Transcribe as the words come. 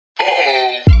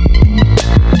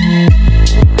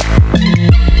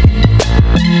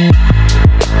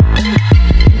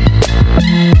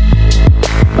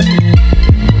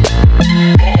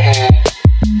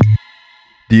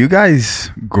Do you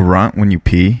guys grunt when you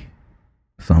pee?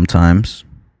 Sometimes.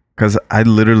 Because I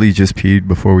literally just peed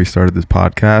before we started this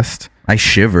podcast. I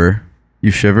shiver.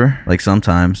 You shiver? Like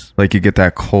sometimes. Like you get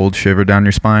that cold shiver down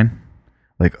your spine?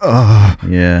 Like, ugh.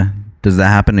 Yeah. Does that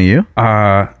happen to you?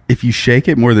 If you shake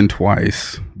it more than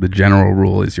twice, the general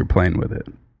rule is you're playing with it.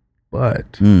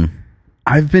 But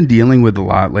I've been dealing with a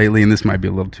lot lately, and this might be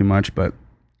a little too much, but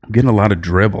I'm getting a lot of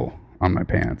dribble on my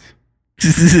pants.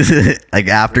 Like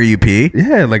after you pee?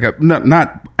 Yeah, like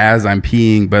not as I'm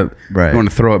peeing, but Right. going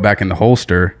to throw it back in the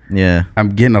holster. Yeah. I'm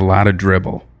getting a lot of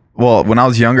dribble. Well, when I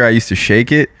was younger, I used to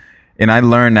shake it. And I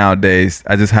learned nowadays,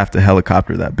 I just have to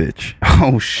helicopter that bitch.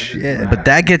 Oh, shit. But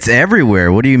that gets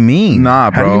everywhere. What do you mean?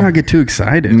 Nah, How bro. do you not get too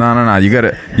excited? No. You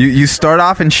gotta you start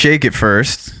off and shake it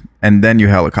first, and then you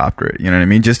helicopter it. You know what I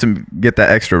mean? Just to get that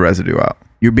extra residue out.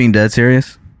 You're being dead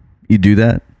serious? You do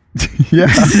that? Yeah.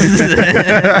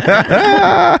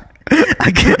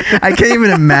 I can't even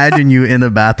imagine you in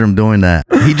the bathroom doing that.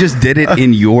 He just did it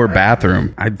in your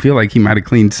bathroom. I feel like he might have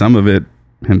cleaned some of it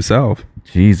himself.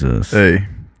 Jesus. Hey,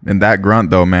 and that grunt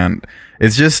though, man,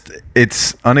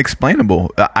 it's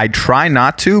unexplainable. I try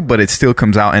not to, but it still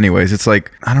comes out anyways. It's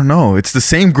like, I don't know. It's the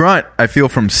same grunt I feel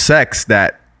from sex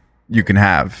that you can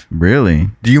have.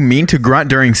 Really? Do you mean to grunt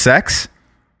during sex?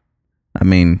 I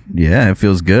mean, yeah, it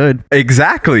feels good.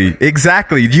 Exactly.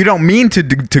 You don't mean to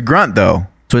grunt though.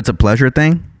 So it's a pleasure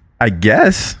thing? I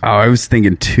guess. Oh, I was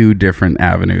thinking two different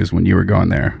avenues when you were going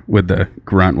there with the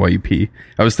grunt while you pee.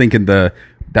 I was thinking that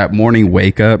morning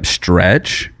wake up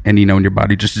stretch, and you know when your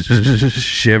body just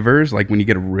shivers, like when you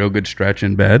get a real good stretch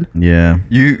in bed. Yeah.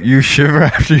 You shiver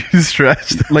after you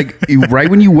stretched. Like right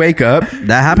when you wake up,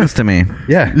 That happens to me.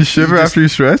 yeah, You shiver after you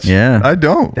stretch? Yeah. I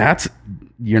don't.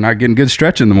 you're not getting good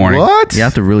stretch in the morning. What? You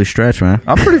have to really stretch, man.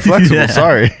 I'm pretty flexible. Yeah.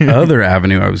 Sorry. The other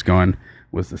avenue I was going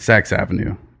was the sex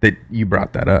avenue. That you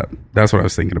brought that up. That's what I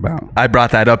was thinking about. I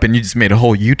brought that up and you just made a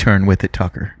whole U-turn with it,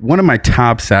 Tucker. One of my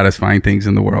top satisfying things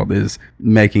in the world is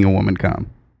making a woman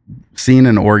come. Seeing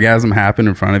an orgasm happen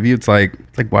in front of you, it's like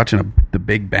watching the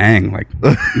Big Bang. Like,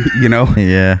 you know,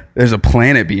 Yeah. there's a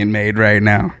planet being made right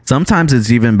now. Sometimes it's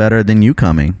even better than you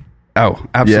coming. Oh,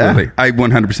 absolutely. Yeah. I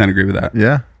 100% agree with that.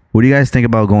 Yeah. What do you guys think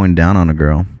about going down on a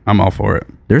girl? I'm all for it.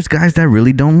 There's guys that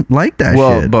really don't like that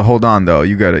Well, shit. but hold on though.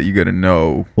 You gotta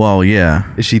know. Well,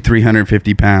 yeah. Is she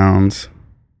 350 pounds?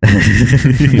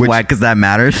 Why? Because that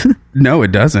matters? No,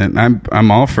 it doesn't.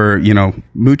 I'm all for,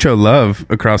 mucho love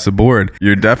across the board.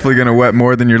 You're definitely gonna wet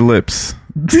more than your lips.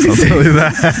 I'll tell you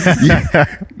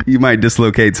that. You might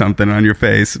dislocate something on your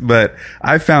face, but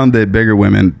I found that bigger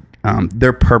women,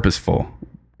 they're purposeful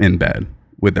in bed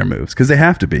with their moves because they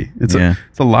have to be. It's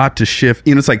a lot to shift.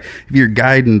 It's like if you're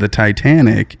guiding the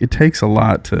Titanic, it takes a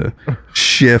lot to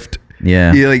shift.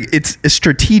 Yeah. It's a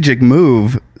strategic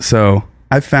move. So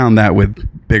I found that with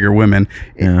bigger women,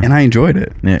 and I enjoyed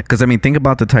it. Yeah. Because, I mean, think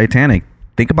about the Titanic.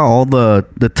 Think about all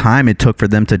the time it took for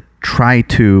them to try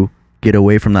to get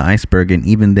away from the iceberg, and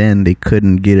even then they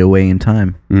couldn't get away in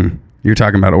time. You're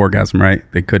talking about orgasm, right?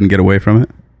 They couldn't get away from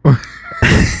it.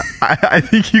 I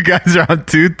think you guys are on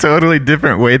two totally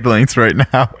different wavelengths right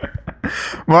now.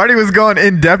 Marty was going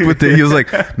in depth with it. He was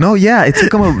like, "No, yeah, it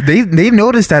took them. They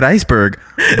noticed that iceberg,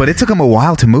 but it took them a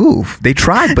while to move. They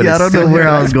tried, but I don't know where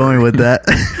I was going with that."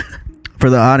 For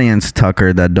the audience,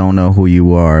 Tucker, that don't know who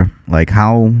you are, like,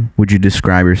 how would you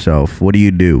describe yourself? What do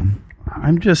you do?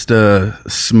 I'm just a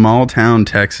small town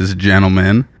Texas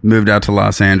gentleman. Moved out to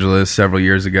Los Angeles several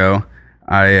years ago.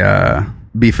 I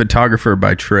be photographer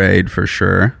by trade for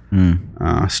sure.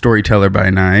 Storyteller by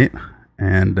night,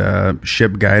 and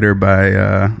ship guider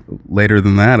by later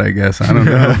than that, I guess. I don't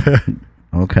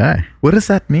know. Okay. What does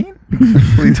that mean?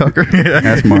 Lee Tucker.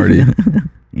 Ask Marty.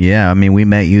 Yeah, I mean, we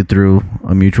met you through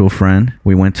a mutual friend.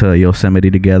 We went to Yosemite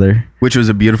together. Which was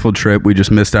a beautiful trip. We just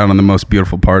missed out on the most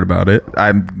beautiful part about it.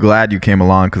 I'm glad you came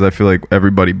along because I feel like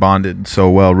everybody bonded so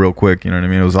well real quick. You know what I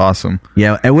mean? It was awesome.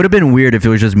 Yeah, it would have been weird if it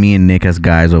was just me and Nick as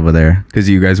guys over there. Because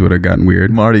you guys would have gotten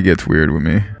weird. Marty gets weird with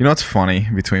me. You know what's funny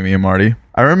between me and Marty?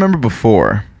 I remember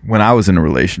before when I was in a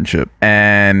relationship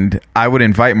and I would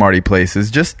invite Marty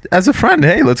places just as a friend.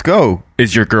 Hey, let's go.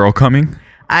 Is your girl coming?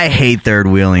 I hate third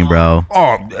wheeling, bro.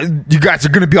 Oh, you guys are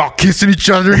going to be all kissing each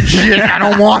other and shit. I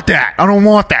don't want that. I don't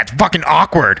want that. It's fucking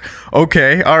awkward.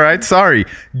 Okay. All right. Sorry.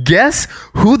 Guess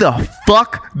who the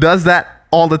fuck does that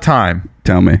all the time?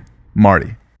 Tell me.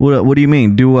 Marty. What do you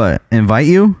mean? Do what? Invite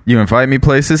you? You invite me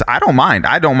places? I don't mind.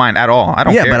 I don't mind at all. I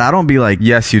don't care. Yeah, but I don't be like...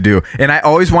 Yes, you do. And I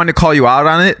always wanted to call you out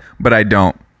on it, but I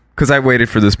don't. Because I waited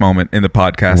for this moment in the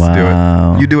podcast to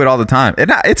do it. You do it all the time.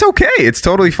 And it's okay. It's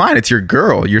totally fine. It's your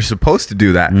girl. You're supposed to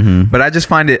do that. But I just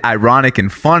find it ironic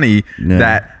and funny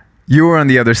that you were on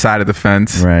the other side of the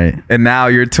fence, Right. and now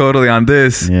you're totally on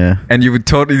this, Yeah. and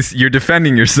you're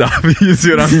defending yourself. You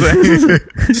see what I'm saying?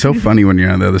 It's so funny when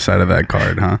you're on the other side of that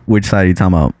card, huh? Which side are you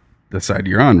talking about? The side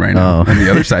you're on right now, Oh. and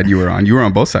the other side you were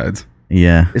on both sides.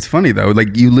 Yeah. It's funny though,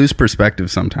 like you lose perspective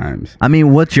sometimes. I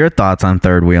mean, what's your thoughts on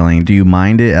third wheeling? Do you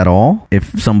mind it at all?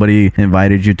 If somebody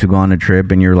invited you to go on a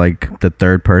trip and you're like the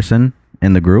third person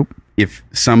in the group? If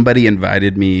somebody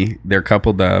invited me, they're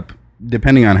coupled up,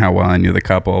 depending on how well I knew the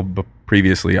couple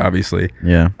previously, obviously.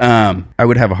 Yeah. I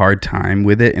would have a hard time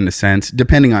with it in a sense,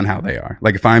 depending on how they are.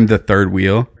 Like if I'm the third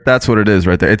wheel, That's what it is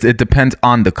right there. It depends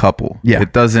on the couple. Yeah.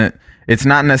 It's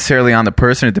not necessarily on the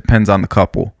person. It depends on the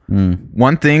couple.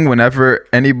 One thing, whenever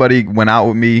anybody went out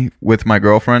with me with my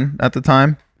girlfriend at the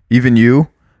time, even you,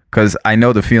 because I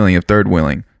know the feeling of third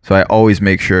wheeling. So I always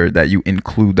make sure that you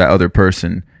include that other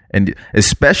person. And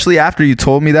especially after you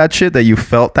told me that shit, that you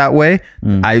felt that way,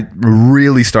 I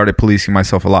really started policing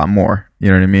myself a lot more. You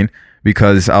know what I mean?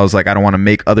 Because I was like, I don't want to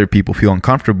make other people feel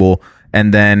uncomfortable.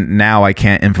 And then now I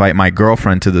can't invite my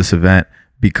girlfriend to this event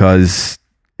because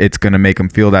it's going to make him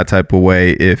feel that type of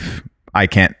way if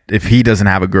he doesn't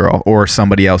have a girl or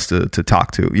somebody else to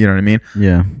talk to. You know what I mean?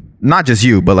 Yeah. Not just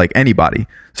you, but like anybody.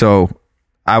 So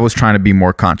I was trying to be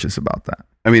more conscious about that.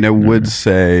 I mean, I would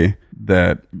say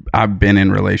that I've been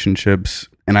in relationships,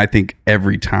 and I think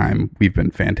every time we've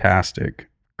been fantastic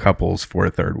couples for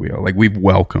a third wheel. Like we've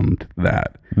welcomed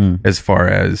that as far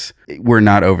as we're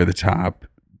not over the top,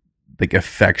 like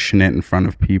affectionate in front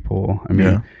of people. I mean,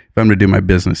 if I'm going to do my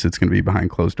business, it's going to be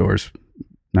behind closed doors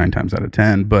 9 times out of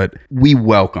 10, but we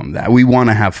welcome that. We want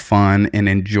to have fun and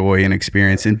enjoy and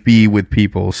experience and be with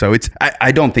people. So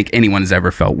I don't think anyone has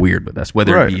ever felt weird with us,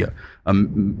 whether it be a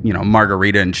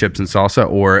margarita and chips and salsa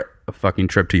or a fucking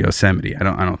trip to Yosemite. I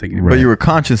don't think anybody. But you were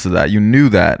conscious of that. You knew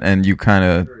that, and you kind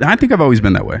of... I think I've always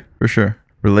been that way. For sure.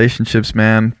 Relationships,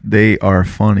 man, they are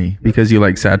funny. Because you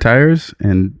like satires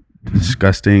and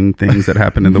disgusting things that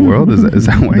happen in the world? Is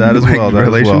that why That you as like well. That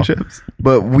relationships? As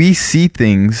well. But we see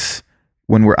things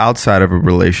when we're outside of a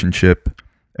relationship,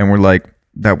 and we're like,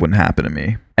 that wouldn't happen to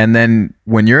me. And then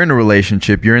when you're in a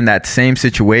relationship, you're in that same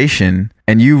situation,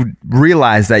 and you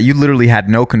realize that you literally had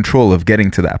no control of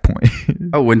getting to that point.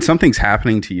 Oh, when something's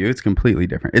happening to you, it's completely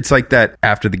different. It's like that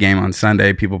after the game on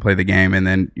Sunday, people play the game, and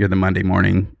then you're the Monday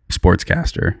morning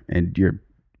sportscaster, and you're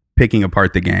picking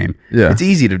apart the game. Yeah. It's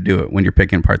easy to do it when you're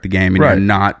picking apart the game, and Right. you're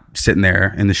not sitting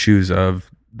there in the shoes of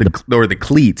the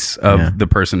cleats of the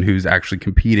person who's actually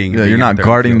competing. Yeah, you're not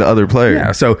guarding the other player.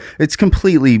 Yeah, so it's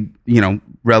completely,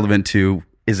 relevant to,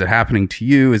 is it happening to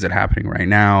you? Is it happening right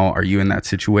now? Are you in that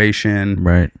situation?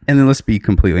 Right. And then let's be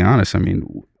completely honest. I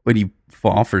mean, when you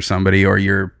fall for somebody or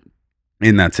you're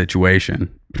in that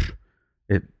situation,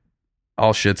 it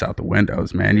all shit's out the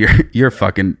windows, man. You're a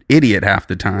fucking idiot half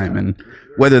the time. And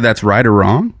whether that's right or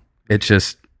wrong, it's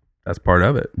just, that's part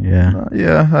of it.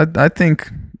 Yeah. I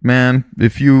think, man,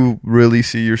 if you really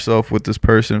see yourself with this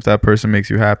person, if that person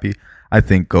makes you happy, I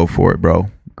think go for it,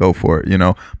 bro. Go for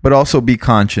it, But also be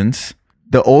conscious.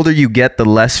 The older you get, the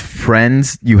less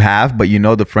friends you have, but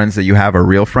the friends that you have are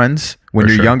real friends. When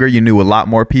you're younger, you knew a lot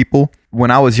more people. When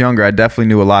I was younger, I definitely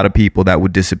knew a lot of people that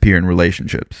would disappear in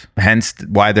relationships. Hence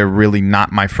why they're really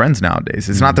not my friends nowadays.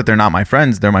 It's not that they're not my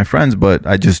friends. They're my friends, but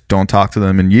I just don't talk to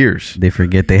them in years. They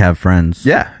forget they have friends.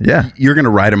 Yeah. You're going to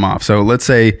write them off. So let's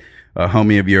say a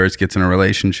homie of yours gets in a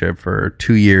relationship for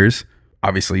 2 years,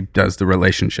 obviously does the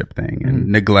relationship thing and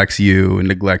neglects you and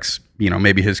neglects,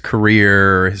 maybe his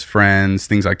career or his friends,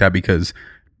 things like that, because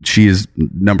she is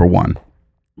number one.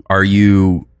 Are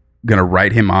you going to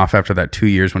write him off after that 2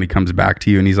 years when he comes back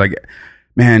to you and he's like,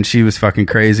 man, she was fucking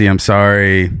crazy, I'm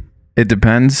sorry? It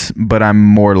depends, but I'm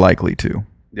more likely to.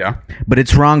 Yeah. But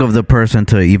it's wrong of the person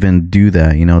to even do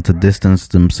that, to distance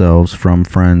themselves from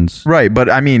friends. Right,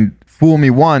 but I mean, fool me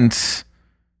once,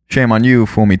 shame on you.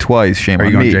 Fool me twice, shame Are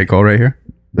on you me. going J. Cole right here?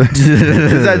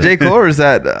 Is that J. Cole or is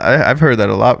that... I've heard that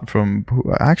a lot from...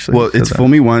 Who actually Well, said it's that? fool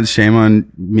me once, shame on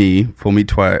me, fool me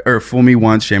twice, or fool me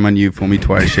once, shame on you, fool me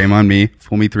twice, shame on me,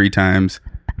 fool me 3 times.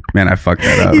 Man, I fucked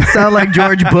that up. You sound like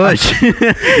George Bush. You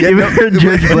ever heard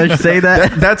George Bush say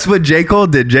that? That's what J. Cole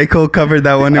did. J. Cole covered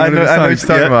that one. I know what you're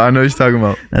talking about. I know what you're talking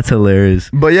about. That's hilarious.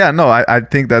 But yeah, no, I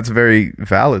think that's very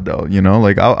valid though.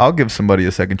 Like I'll give somebody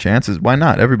a second chance. Why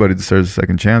not? Everybody deserves a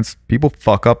second chance. People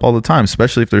fuck up all the time,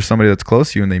 especially if there's somebody that's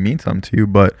close to you and they mean something to you.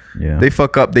 But they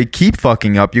fuck up. They keep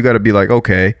fucking up. You got to be like,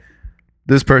 okay,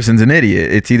 this person's an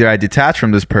idiot. It's either I detach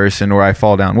from this person or I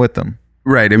fall down with them.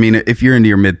 Right. I mean, if you're into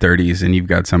your mid-30s and you've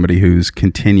got somebody who's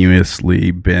continuously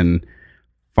been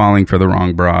falling for the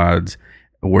wrong broads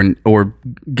or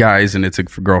guys and it's a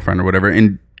girlfriend or whatever,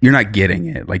 and you're not getting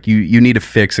it. Like you need to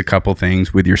fix a couple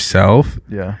things with yourself.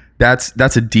 Yeah. That's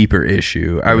a deeper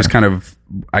issue. I was kind of,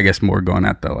 I guess, more going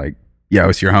at the like, yeah,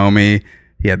 it's your homie.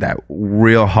 He had that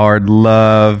real hard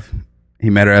love. He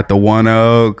met her at the One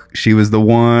Oak. She was the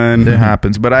one. It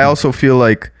happens. But I also feel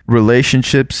like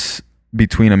relationships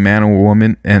between a man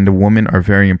and a woman are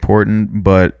very important,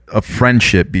 but a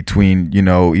friendship between, you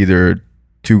know, either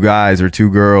two guys or two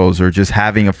girls or just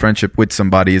having a friendship with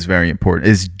somebody is very important.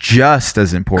 Is just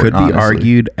as important. Could be honestly.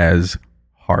 argued as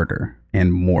harder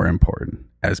and more important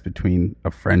as between a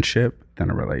friendship than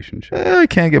a relationship. I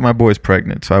can't get my boys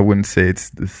pregnant, so I wouldn't say it's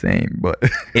the same, but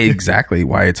Exactly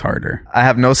why it's harder. I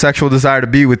have no sexual desire to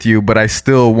be with you, but I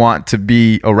still want to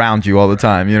be around you all the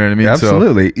time. You know what I mean?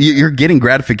 Absolutely. You're getting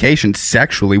gratification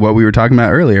sexually, what we were talking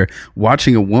about earlier.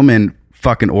 Watching a woman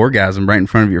fucking orgasm right in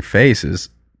front of your face is,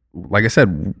 like I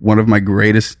said, one of my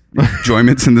greatest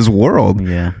enjoyments in this world.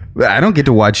 Yeah. I don't get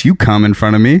to watch you come in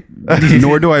front of me,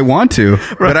 nor do I want to,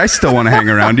 but I still want to hang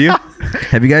around you.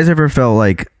 Have you guys ever felt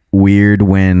like weird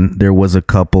when there was a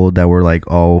couple that were like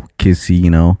all kissy, you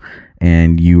know,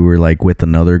 and you were like with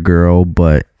another girl,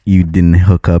 but you didn't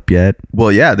hook up yet?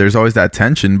 well, yeah, there's always that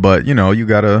tension, but you know, you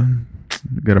gotta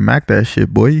mac that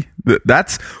shit, boy.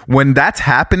 That's when that's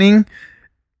happening.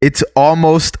 It's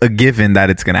almost a given that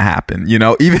it's gonna happen. You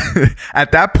know, even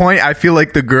at that point, I feel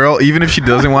like the girl, even if she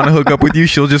doesn't want to hook up with you,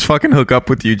 she'll just fucking hook up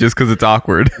with you just because it's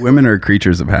awkward. Women are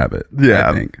creatures of habit.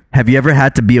 Yeah. I think. Have you ever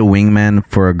had to be a wingman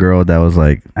for a girl that was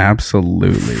like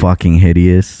Absolutely. fucking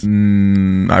hideous?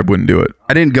 I wouldn't do it.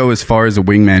 I didn't go as far as a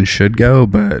wingman should go,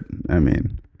 but I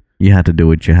mean, You had to do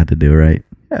what you had to do, right?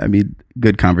 yeah, I mean,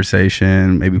 good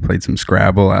conversation. Maybe played some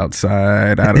Scrabble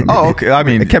outside. I don't know. Oh, okay. I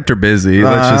mean, It kept her busy.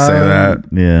 Let's just say that.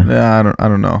 Yeah. yeah, I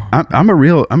don't know. I'm a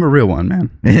real one, man.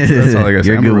 That's all I gotta say.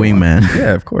 You're a I'm good real one. wingman.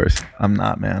 Yeah, of course. I'm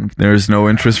not, man. There's no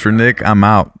interest for Nick. I'm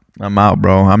out,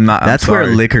 bro. I'm not. That's I'm where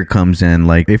sorry. liquor comes in.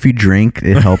 Like, if you drink,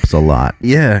 it helps a lot.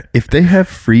 Yeah, if they have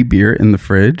free beer in the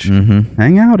fridge,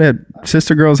 hang out at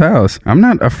Sister Girl's house. I'm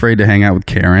not afraid to hang out with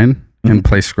Karen and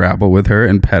play Scrabble with her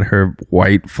and pet her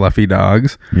white fluffy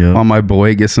dogs Yeah. while my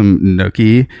boy gets some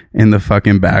nookie in the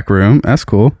fucking back room. That's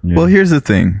cool. Well, here's the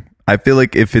thing. I feel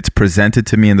like if it's presented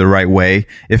to me in the right way,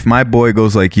 if my boy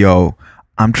goes like, yo,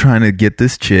 I'm trying to get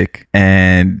this chick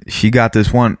and she got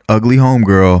this one ugly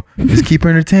homegirl, just keep her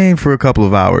entertained for a couple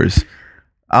of hours,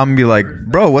 I'm gonna be like,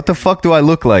 bro, what the fuck do I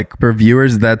look like? For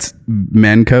viewers, that's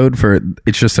men code for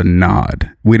it's just a nod.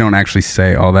 We don't actually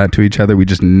say all that to each other. We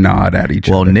just nod at each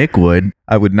Well, other. Nick would.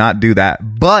 I would not do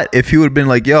that. But if he would have been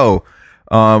like, yo,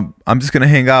 I'm just gonna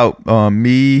hang out,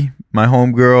 me, my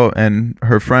homegirl, and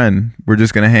her friend, we're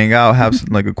just gonna hang out, have some,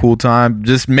 like a cool time.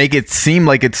 Just make it seem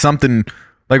like it's something,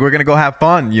 like we're gonna go have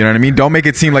fun. You know what I mean? Don't make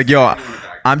it seem like, yo,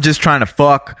 I'm just trying to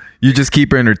fuck. You just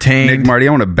keep her entertained. Nick, Marty,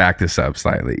 I want to back this up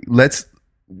slightly. Let's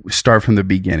start from the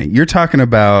beginning. You're talking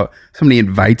about somebody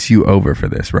invites you over for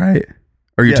this, right?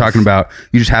 Or you're Yes. talking about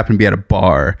you just happen to be at a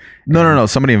bar. No.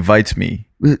 Somebody invites me.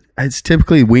 It's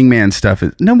typically wingman stuff.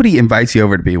 Nobody invites you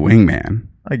over to be a wingman.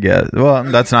 I guess. Well,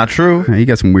 that's not true. You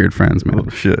got some weird friends, man. Oh,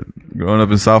 shit. Growing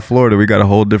up in South Florida, we got a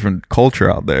whole different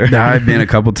culture out there. I've been a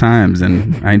couple times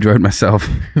and I enjoyed myself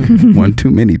one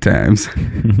too many times.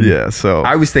 Yeah. So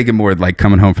I was thinking more like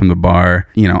coming home from the bar.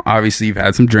 You know, obviously you've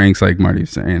had some drinks, like Marty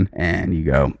was saying, and you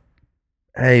go,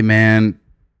 hey, man,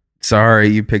 sorry,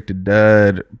 you picked a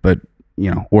dud, but,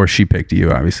 you know, or she picked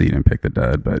you. Obviously, you didn't pick the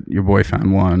dud, but your boy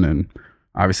found one, and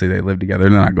obviously they live together.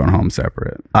 They're not going home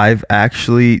separate. I've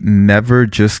actually never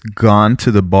just gone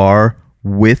to the bar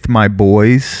with my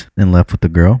boys And left with the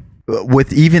girl.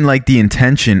 with even like the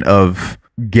intention of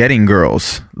getting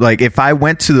girls. Like if I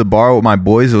went to the bar with my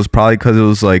boys, it was probably because it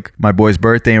was like my boy's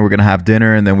birthday and we're gonna have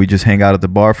dinner and then we just hang out at the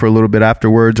bar for a little bit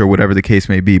afterwards or whatever the case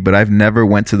may be. But I've never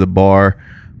went to the bar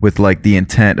with like the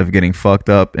intent of getting fucked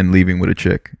up and leaving with a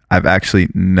chick. I've actually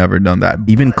never done that.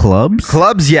 Even clubs?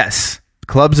 Clubs, yes.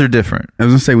 Clubs are different. I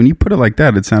was gonna say, when you put it like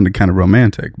that, it sounded kind of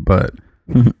romantic, but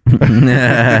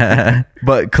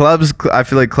But clubs, I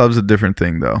feel like clubs are a different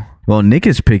thing though. Well, Nick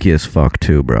is picky as fuck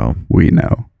too, bro. we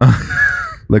know.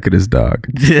 Look at his dog.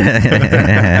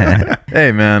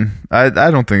 Hey man, I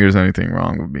don't think there's anything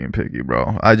wrong with being picky,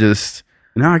 bro.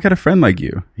 No, I got a friend like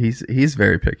you. He's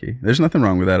very picky. There's nothing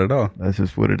wrong with that at all. That's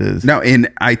just what it is. No, and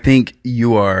I think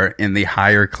you are in the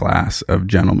higher class of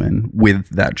gentlemen with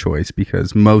that choice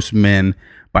because most men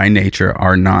by nature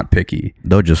are not picky.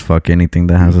 They'll just fuck anything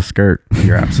that has a skirt.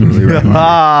 You're absolutely right.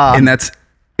 Marty. And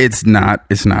it's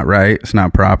not right. It's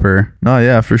not proper. No,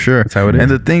 yeah, for sure. That's how it is. And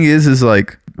the thing is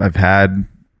like I've had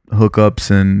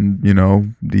hookups and, you know,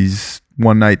 these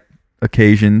one night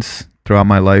occasions throughout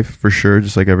my life for sure,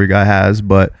 just like every guy has,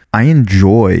 but I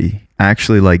enjoy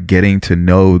actually like getting to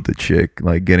know the chick,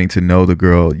 like getting to know the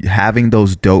girl, having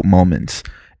those dope moments.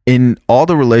 In all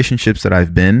the relationships that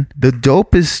I've been, the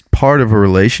dopest part of a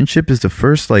relationship is the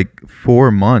first like 4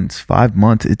 months, 5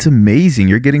 months. It's amazing.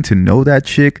 You're getting to know that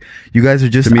chick. You guys are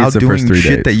just out doing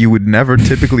shit that you would never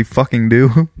typically fucking do.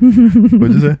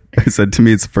 What'd you say? I said, to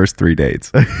me, it's the first 3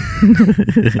 dates.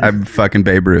 I'm fucking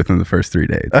Babe Ruth in the first 3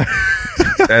 dates.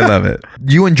 I love it.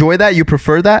 You enjoy that? You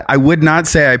prefer that? I would not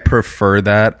say I prefer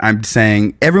that. I'm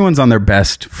saying everyone's on their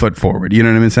best foot forward. You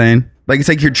know what I'm saying? Like, it's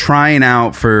like you're trying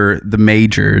out for the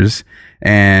majors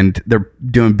and they're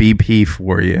doing BP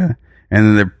for you, and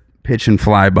then they're pitching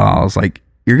fly balls. Like,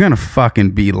 you're going to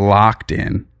fucking be locked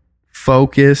in,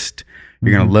 focused.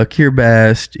 You're going to look your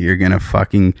best. You're going to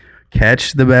fucking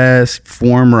catch the best,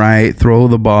 form right, throw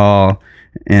the ball.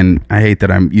 And I hate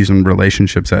that I'm using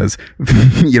relationships as,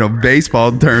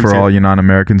 baseball terms. For all you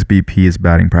non-Americans, BP is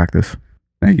batting practice.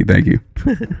 Thank you.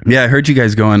 Yeah, I heard you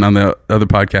guys going on the other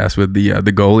podcast with the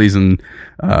goalies and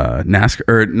NASCAR,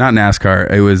 or not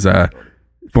NASCAR. It was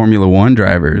Formula One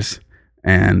drivers,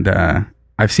 and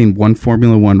I've seen one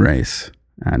Formula One race,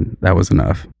 and that was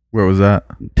enough. Where was that?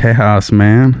 Tejas,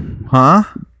 man. Huh?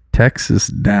 Texas,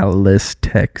 Dallas,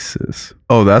 Texas.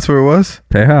 Oh, that's where it was?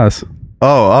 Tejas.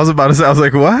 Oh, I was about to say, I was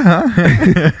like, what? Huh?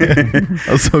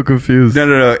 I was so confused.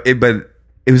 No. But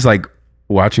it was like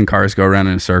watching cars go around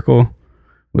in a circle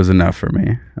was enough for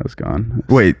me. I was gone.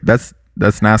 Wait, that's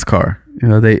NASCAR.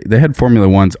 They had Formula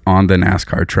Ones on the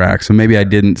NASCAR track, so maybe I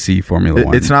didn't see Formula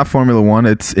One. It's not Formula One,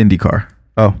 it's IndyCar.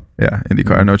 Oh, yeah,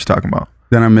 IndyCar. I know what you're talking about.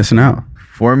 Then I'm missing out.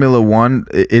 Formula One,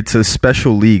 it's a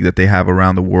special league that they have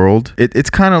around the world. It's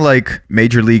kind of like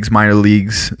major leagues, minor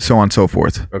leagues, so on and so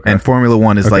forth. Okay. And Formula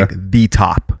One is like the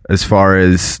top as far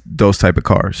as those type of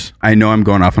cars. I know I'm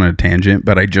going off on a tangent,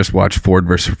 but I just watched Ford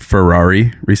versus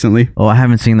Ferrari recently. Oh, I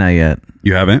haven't seen that yet.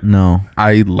 You haven't? No.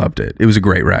 I loved it. It was a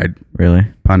great ride. Really?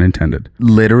 Pun intended.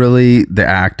 Literally, the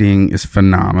acting is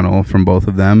phenomenal from both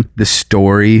of them. The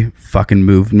story fucking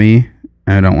moved me.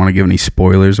 I don't want to give any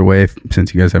spoilers away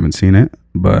since you guys haven't seen it,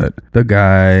 but the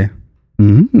guy.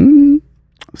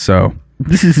 So.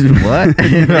 This is what? Like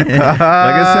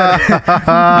I said,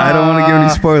 I don't want to give any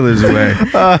spoilers away.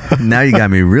 Now you got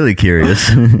me really curious.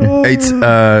 It's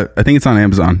I think it's on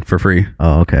Amazon for free.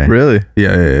 Oh, okay. Really?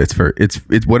 Yeah,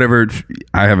 it's whatever.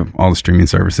 I have all the streaming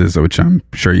services, which I'm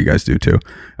sure you guys do too.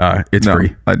 It's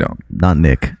free. I don't. Not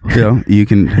Nick. You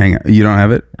can hang out. You don't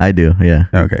have it? I do, yeah.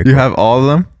 Okay. You have all of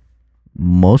them?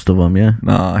 Most of them, yeah.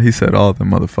 Nah, he said all of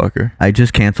them, motherfucker. I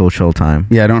just canceled Showtime.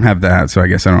 Yeah, I don't have that, so I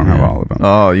guess I don't have all of them.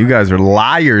 Oh, you guys are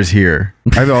liars here.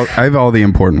 I have all the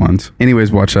important ones. Anyways,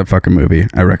 watch that fucking movie.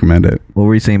 I recommend it. What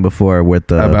were you saying before with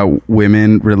the... About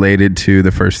women related to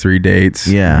the first 3 dates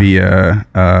via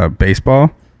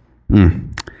baseball?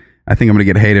 I think I'm going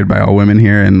to get hated by all women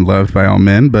here and loved by all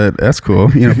men, but that's cool.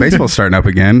 Baseball's starting up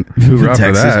again. Hoorah for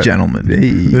Texas that. gentleman.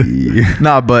 Hey.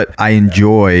 No, but I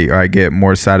enjoy, or I get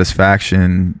more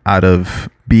satisfaction out of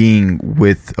being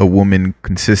with a woman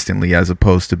consistently as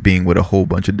opposed to being with a whole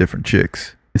bunch of different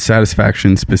chicks.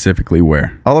 Satisfaction specifically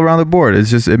where? All around the board. It's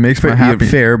just, it makes me happy.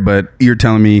 Fair, but you're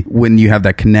telling me when you have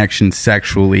that connection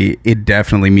sexually, it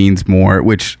definitely means more,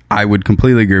 which I would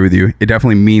completely agree with you. It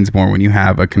definitely means more when you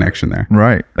have a connection there.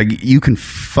 Right. Like, you can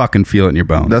fucking feel it in your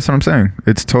bones. That's what I'm saying.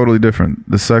 It's totally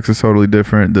different. The sex is totally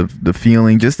different. The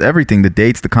feeling, just everything, the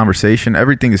dates, the conversation,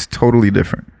 everything is totally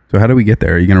different. So how do we get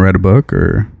there? Are you going to write a book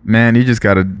or? Man, you just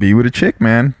got to be with a chick,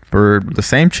 man. For the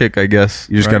same chick, I guess.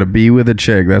 You just got to be with a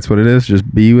chick. That's what it is?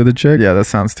 Just be with a chick? Yeah, that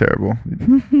sounds terrible.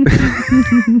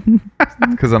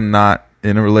 Because I'm not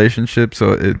in a relationship,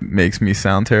 so it makes me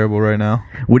sound terrible right now.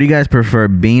 What do you guys prefer,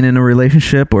 being in a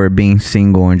relationship or being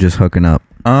single and just hooking up?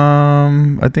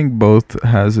 I think both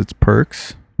has its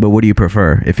perks. But what do you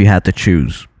prefer if you had to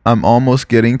choose? I'm almost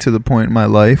getting to the point in my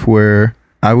life where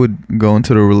I would go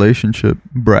into the relationship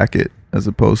bracket as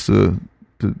opposed to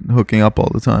hooking up all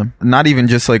the time. Not even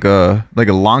just like a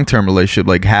long-term relationship,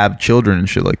 like have children and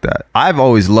shit like that. I've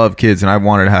always loved kids and I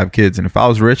wanted to have kids, and if I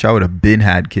was rich I would have been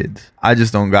had kids. I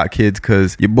just don't got kids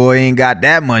because your boy ain't got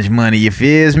that much money. You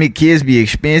feels me? Kids be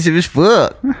expensive as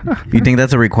fuck. You think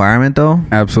that's a requirement though?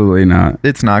 Absolutely not.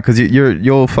 It's not, because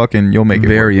you'll make it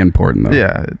very work. important though.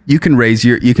 Yeah, you can raise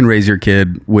your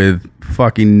kid with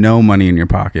fucking no money in your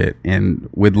pocket and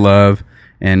with love.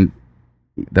 And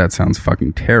that sounds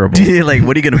fucking terrible. Like,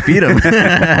 what are you gonna feed him?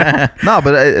 No,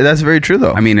 but that's very true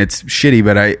though. I mean, it's shitty,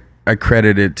 but I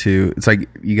credit it to, it's like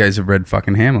you guys have read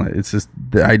fucking Hamlet. It's just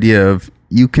the idea of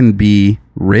you can be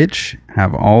rich,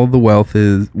 have all the wealth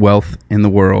in the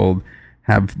world,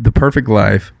 have the perfect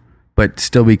life, but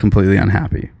still be completely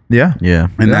unhappy. Yeah. Yeah.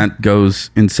 And that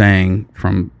goes insane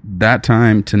from that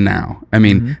time to now. I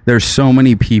mean, there's so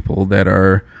many people that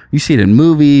are, you see it in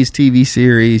movies, TV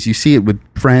series, you see it with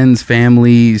friends,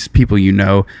 families, people you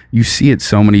know. You see it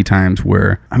so many times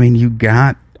where, I mean, you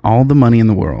got all the money in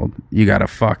the world. You got a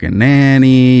fucking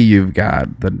nanny, you've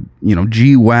got the,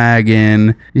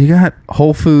 G-Wagon, you got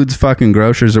Whole Foods fucking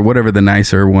grocers or whatever the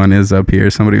nicer one is up here.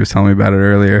 Somebody was telling me about it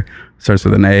earlier. Starts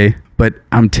with an A. But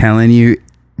I'm telling you,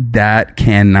 that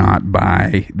cannot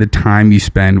buy the time you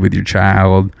spend with your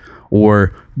child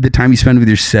or the time you spend with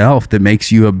yourself that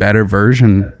makes you a better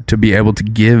version to be able to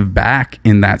give back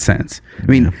in that sense. I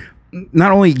mean,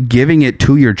 not only giving it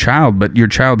to your child, but your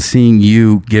child seeing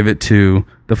you give it to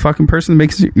the fucking person that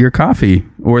makes your coffee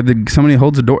or somebody who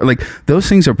holds a door. Like, those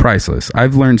things are priceless.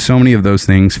 I've learned so many of those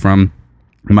things from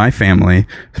my family,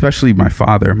 especially my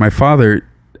father. My father,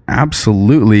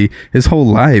 absolutely, his whole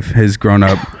life has grown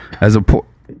up as a poor...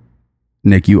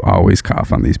 Nick, you always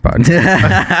cough on these podcasts.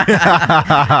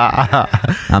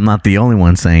 I'm not the only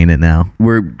one saying it now.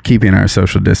 We're keeping our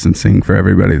social distancing for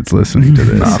everybody that's listening to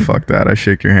this. Nah, fuck that. I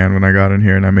shake your hand when I got in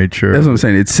here and I made sure. That's what I'm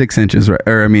saying. It's 6 inches, right?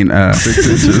 Or 6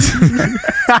 inches.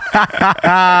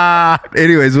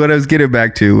 Anyways, what I was getting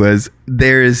back to was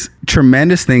there's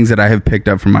tremendous things that I have picked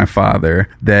up from my father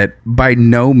that by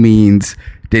no means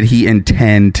did he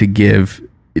intend to give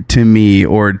to me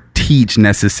or teach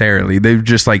necessarily. They're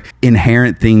just like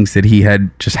inherent things that he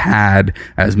had just had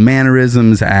as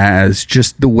mannerisms, as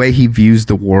just the way he views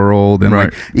the world. And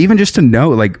like, even just to know,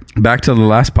 like, back to the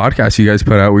last podcast you guys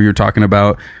put out where you're talking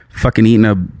about fucking eating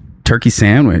a turkey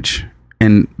sandwich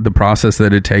and the process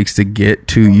that it takes to get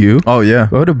to you. Oh yeah.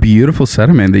 What a beautiful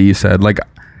sentiment that you said. Like,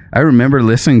 I remember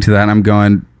listening to that and I'm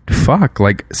going, fuck,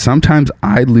 like sometimes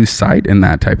I lose sight in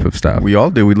that type of stuff. We all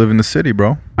do. We live in the city,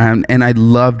 bro. And I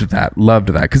loved that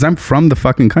because I'm from the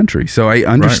fucking country, so I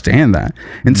understand that.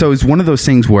 And so it's one of those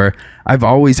things where I've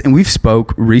always, and we've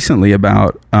spoke recently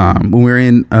about when we were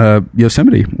in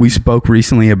Yosemite, we spoke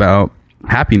recently about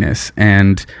happiness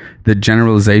and the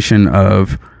generalization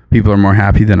of people are more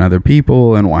happy than other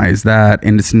people, and why is that?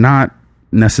 And it's not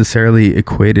necessarily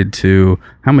equated to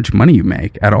how much money you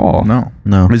make at all. No,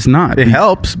 it's not. It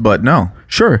helps, but no.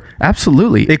 Sure,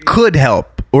 absolutely. It could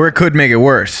help, or it could make it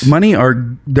worse. Money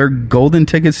they're golden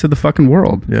tickets to the fucking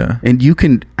world. Yeah. And you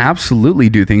can absolutely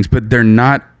do things, but they're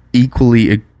not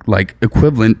equally like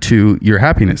equivalent to your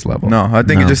happiness level. No, I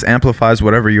think it just amplifies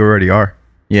whatever you already are.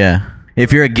 Yeah.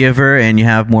 If you're a giver and you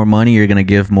have more money, you're going to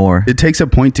give more. It takes a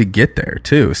point to get there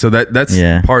too. So that's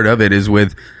part of it is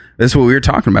with, that's what we were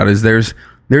talking about is there's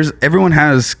everyone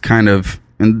has kind of,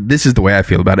 and this is the way I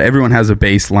feel about it, everyone has a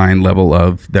baseline level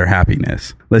of their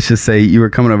happiness. Let's just say you were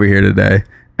coming over here today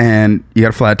and you got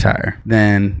a flat tire.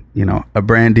 Then, a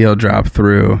brand deal dropped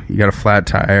through. You got a flat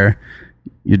tire.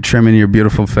 You're trimming your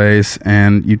beautiful face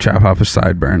and you chop off a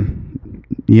sideburn.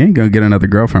 You ain't gonna get another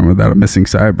girlfriend without a missing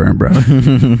sideburn, bro.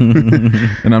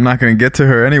 And I'm not gonna get to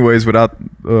her anyways without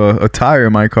a tire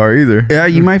in my car either. Yeah,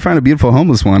 you might find a beautiful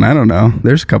homeless one. I don't know.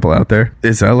 There's a couple out there.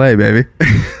 It's LA, baby.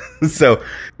 So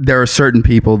there are certain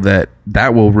people that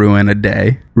will ruin a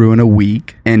day, ruin a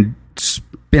week, and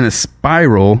spin a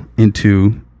spiral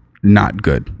into not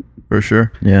good. For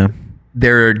sure. Yeah.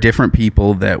 There are different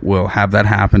people that will have that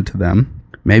happen to them.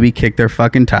 Maybe kick their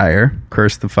fucking tire,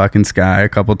 curse the fucking sky a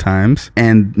couple times,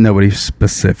 and nobody's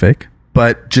specific,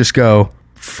 but just go,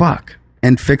 fuck,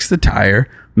 and fix the tire,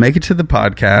 make it to the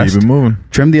podcast, keep it moving,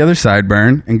 trim the other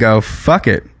sideburn, and go, fuck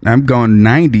it. I'm going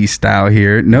 90s style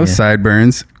here, no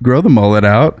sideburns, grow the mullet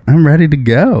out, I'm ready to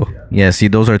go. Yeah, see,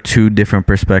 those are two different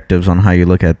perspectives on how you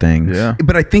look at things. Yeah.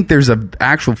 But I think there's an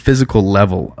actual physical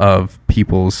level of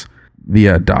people's,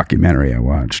 via documentary I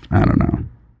watched, I don't know.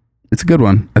 It's a good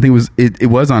one. I think it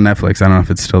was on Netflix. I don't know if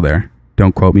it's still there.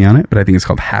 Don't quote me on it, but I think it's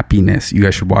called Happiness. You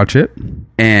guys should watch it.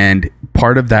 And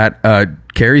part of that,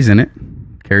 Carrie's in it.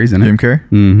 Jim Carrey?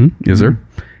 Mm-hmm. Yes, sir.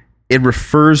 It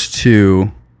refers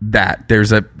to that.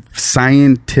 There's a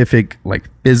scientific, like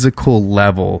physical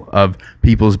level of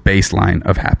people's baseline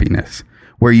of happiness,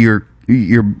 where your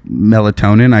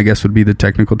melatonin, I guess would be the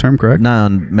technical term, correct? No,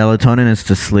 melatonin is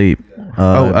to sleep.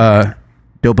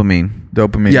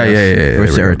 Dopamine. Yeah. Or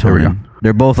serotonin.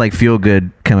 They're both like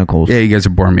feel-good chemicals. Yeah, you guys are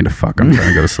boring me to fuck. I'm trying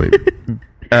to go to sleep.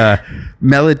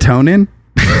 Melatonin.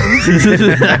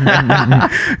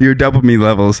 Your dopamine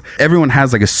levels. Everyone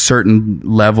has like a certain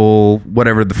level,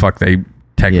 whatever the fuck they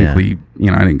technically,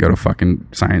 I didn't go to fucking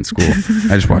science school.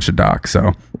 I just watched a doc.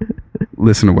 So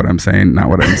listen to what I'm saying, not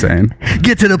what I'm saying.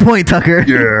 Get to the point, Tucker.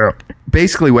 Yeah.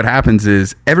 Basically what happens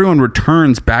is everyone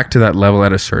returns back to that level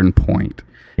at a certain point.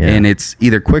 Yeah. And it's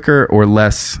either quicker or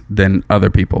less than other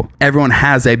people. Everyone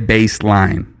has a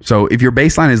baseline. So if your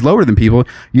baseline is lower than people,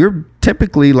 you're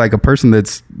typically like a person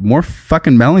that's more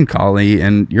fucking melancholy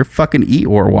and you're fucking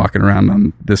Eeyore walking around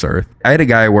on this earth. I had a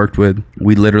guy I worked with.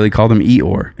 We literally called him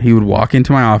Eeyore. He would walk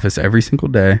into my office every single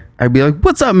day. I'd be like,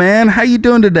 what's up, man? How you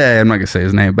doing today? I'm not going to say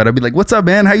his name, but I'd be like, what's up,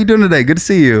 man? How you doing today? Good to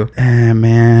see you.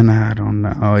 Man, I don't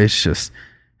know. It's just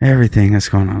everything that's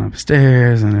going on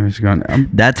upstairs and everything's going.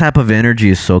 That type of energy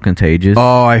is so contagious.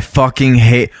 Oh, I fucking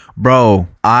hate, bro.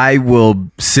 I will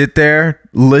sit there,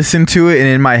 listen to it, and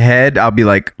in my head, I'll be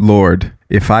like, Lord,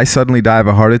 if I suddenly die of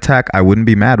a heart attack, I wouldn't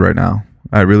be mad right now.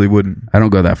 I really wouldn't. I don't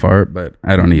go that far, but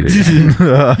I don't need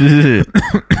it.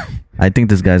 I think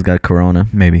this guy's got corona.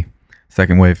 Maybe.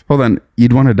 Second wave. Hold on.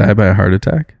 You'd want to die by a heart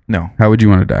attack? No. How would you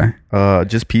want to die?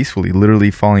 Just peacefully,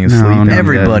 literally falling asleep. No, and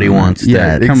Everybody dead. wants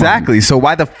Yeah, that. come Exactly. So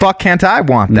why the fuck can't I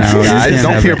want that? No, you guys? can't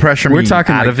Don't have peer it. pressure me We're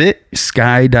talking out like of it.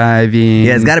 skydiving.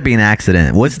 Yeah, it's got to be an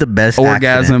accident. What's the best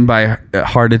orgasm accident? by a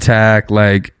heart attack,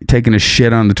 like taking a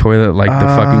shit on the toilet like the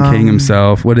fucking king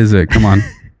himself. What is it? Come on.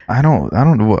 I don't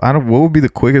know. What would be the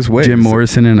quickest way? Jim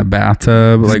Morrison in a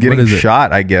bathtub. Just Like, getting what is it?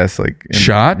 shot, I guess. Like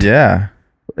Shot? Yeah.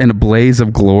 In a blaze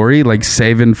of glory, like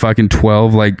saving fucking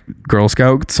 12 like Girl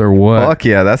Scouts or what? Fuck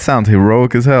yeah, that sounds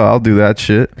heroic as hell. I'll do that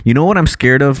shit. You know what I'm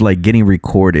scared of? Like getting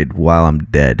recorded while I'm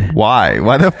dead. Why?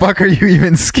 Why the fuck are you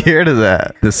even scared of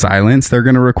that? The silence they're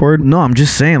gonna record? No, I'm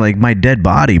just saying, like my dead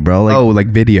body, bro. Like, Oh, like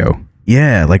video.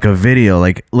 yeah, like a video.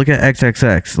 Like, look at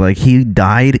XXX. Like, he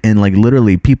died, and like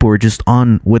literally, people were just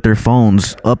on with their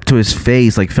phones up to his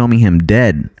face, like filming him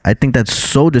dead. I think that's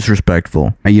so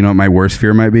disrespectful. And you know what my worst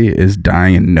fear might be? Is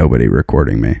dying and nobody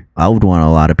recording me. I would want a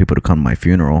lot of people to come to my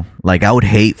funeral. Like, I would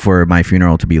hate for my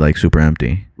funeral to be like super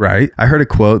empty. Right? I heard a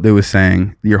quote that was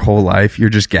saying, your whole life, you're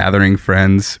just gathering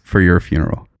friends for your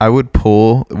funeral. I would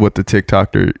pull what the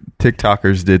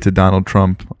TikTokers did to Donald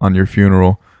Trump on your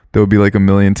funeral. There would be like 1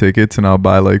 million tickets, and I'll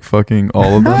buy like fucking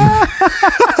all of them.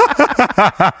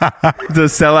 The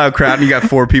sellout crowd, and you got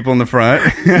 4 people in the front.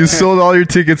 You sold all your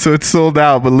tickets, so it's sold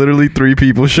out, but literally 3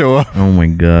 people show up. Oh my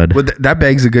god. But that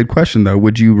begs a good question, though.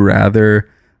 Would you rather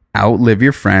outlive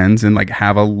your friends and like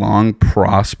have a long,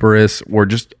 prosperous, or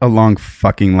just a long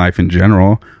fucking life in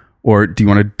general? Or do you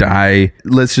want to die,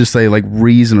 let's just say like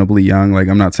reasonably young? Like,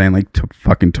 I'm not saying like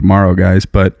fucking tomorrow, guys,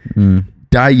 but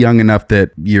die young enough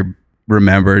that you're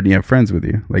remembered and you have friends with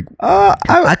you. Like,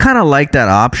 I kind of like that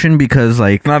option because,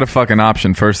 like, It's not a fucking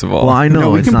option, first of all. well, I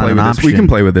know we it's can not play an with option. this. We can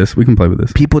play with this. We can play with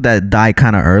this. People that die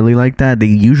kind of early like that, they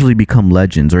usually become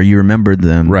legends, or you remember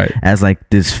them Right. as like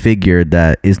this figure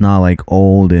that is not like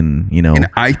old and, you know. And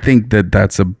I think that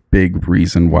that's a big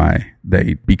reason why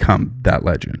they become that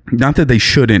legend. Not that they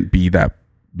shouldn't be that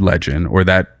legend or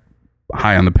that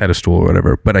high on the pedestal or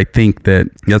whatever, but I think that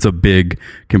that's a big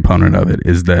component of it,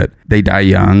 is that they die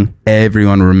young.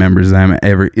 Everyone remembers them.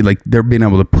 Like, they're being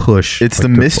able to push. It's like, the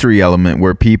mystery element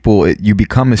where you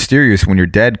become mysterious when you're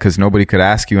dead because nobody could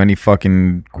ask you any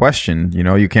fucking question. You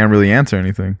know, you can't really answer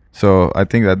anything. So I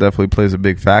think that definitely plays a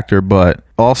big factor. But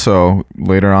also,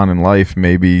 later on in life,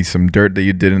 maybe some dirt that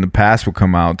you did in the past will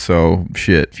come out. So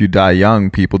shit, if you die young,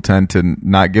 people tend to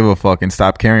not give a fuck and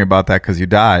stop caring about that because you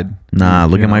died. Nah,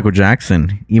 look You at know? Michael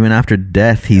Jackson. Even after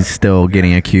death, he's still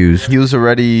getting accused. He was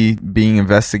already being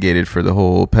investigated for the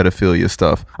whole pedophilia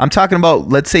stuff. I'm talking about,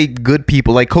 let's say, good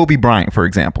people like Kobe Bryant, for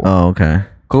example. Oh, okay.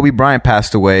 Kobe Bryant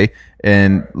passed away,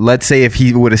 and let's say if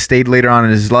he would have stayed later on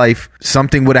in his life,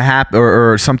 something would have happened,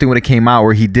 or something would have came out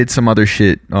where he did some other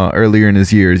shit earlier in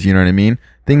his years. You know what I mean?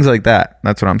 Things like that.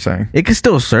 That's what I'm saying. It could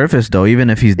still surface though, even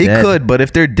if he's It dead. could, but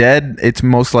if they're dead, it's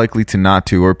most likely to not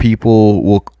to, or people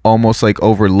will almost like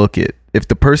overlook it. If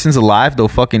the person's alive, they'll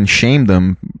fucking shame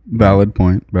them. valid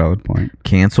point.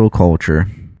 Cancel culture.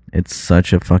 It's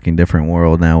such a fucking different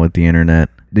world now with the internet.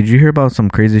 Did you hear about some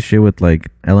crazy shit with like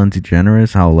Ellen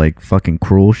DeGeneres? How like fucking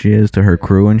cruel she is to her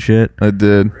crew and shit. I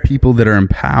did. People that are in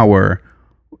power,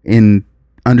 in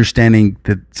understanding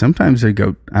that sometimes they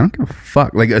go, I don't give a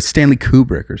fuck. Like a Stanley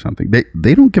Kubrick or something.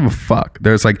 They don't give a fuck.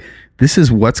 There's like, this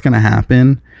is what's going to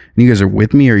happen, and you guys are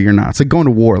with me or you're not. It's like going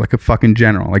to war, like a fucking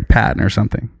general, like Patton or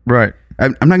something. Right.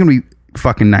 I'm not going to be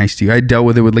fucking nice to you. I dealt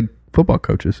with it with like football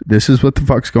coaches. This is what the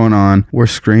fuck's going on. We're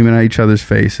screaming at each other's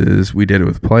faces. We did it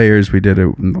with players. We did it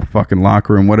in the fucking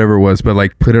locker room, whatever it was. But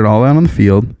like, put it all out on the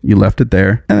field. You left it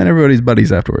there, and then everybody's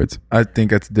buddies afterwards. I think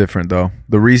that's different though.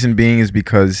 The reason being is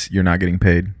because you're not getting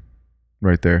paid.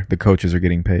 Right there, the coaches are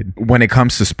getting paid when it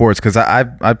comes to sports. Because I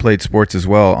played sports as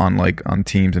well on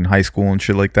teams in high school and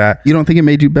shit like that. You don't think it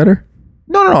made you better?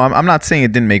 No. I'm not saying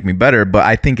it didn't make me better, but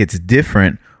I think it's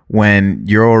different when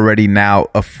you're already now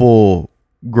a full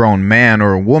grown man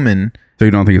or a woman. So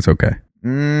you don't think it's okay?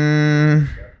 It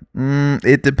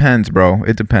depends, bro.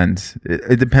 It depends.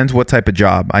 It depends what type of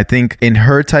job. I think in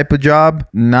her type of job,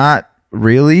 not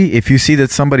really. If you see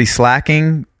that somebody's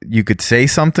slacking, you could say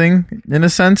something in a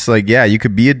sense. Like, yeah, you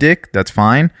could be a dick. That's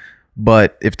fine.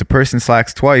 But if the person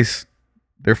slacks twice,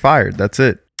 they're fired. That's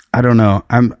it. I don't know.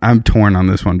 I'm torn on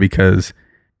this one because,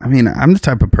 I mean, I'm the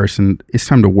type of person, it's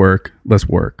time to work. Let's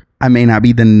work. I may not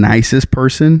be the nicest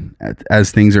person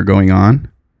as things are going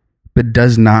on, but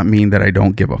does not mean that I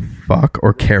don't give a fuck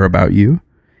or care about you.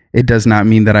 It does not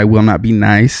mean that I will not be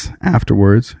nice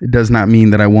afterwards. It does not mean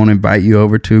that I won't invite you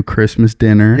over to Christmas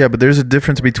dinner. Yeah, but there's a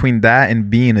difference between that and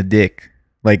being a dick.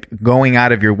 Like going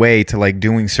out of your way to like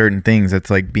doing certain things. That's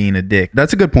like being a dick.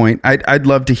 That's a good point. I'd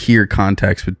love to hear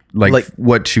context, but like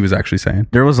what she was actually saying.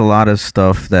 There was a lot of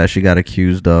stuff that she got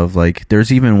accused of. Like,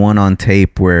 there's even one on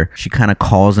tape where she kind of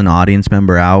calls an audience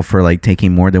member out for like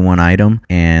taking more than one item,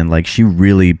 and like she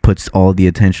really puts all the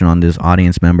attention on this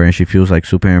audience member, and she feels like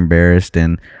super embarrassed.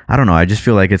 And I don't know, I just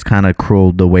feel like it's kind of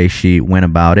cruel the way she went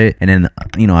about it. And then,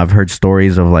 you know, I've heard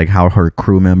stories of like how her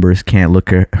crew members can't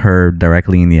look at her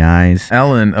directly in the eyes.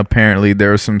 Ellen, apparently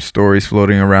there are some stories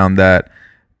floating around that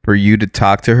for you to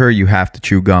talk to her, you have to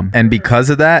chew gum. And because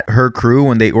of that, her crew,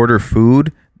 when they order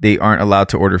food, they aren't allowed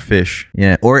to order fish.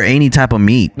 Yeah, or any type of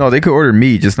meat. No, they could order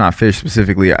meat, just not fish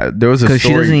specifically. There was a story. Because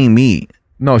she doesn't eat meat.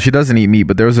 No, she doesn't eat meat,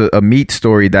 but there was a meat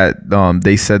story that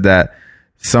they said that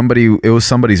it was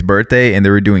somebody's birthday and they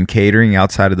were doing catering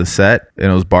outside of the set,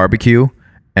 and it was barbecue,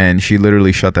 and she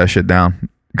literally shut that shit down.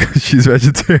 Because she's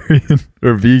vegetarian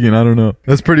or vegan, I don't know.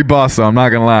 That's pretty boss, though. I'm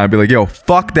not gonna lie. I'd be like, yo,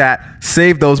 fuck that.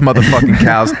 Save those motherfucking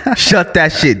cows. Shut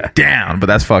that shit down. But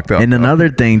that's fucked up. And another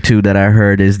thing too that I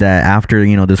heard is that after,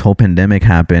 you know, this whole pandemic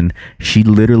happened, she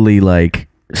literally like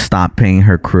stopped paying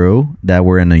her crew that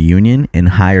were in a union and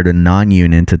hired a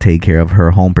non-union to take care of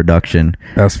her home production.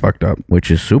 That's fucked up. Which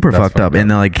is super fucked up. And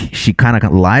like she kind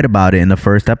of lied about it in the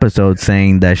first episode,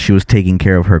 saying that she was taking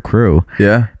care of her crew.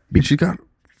 Yeah. But she got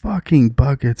fucking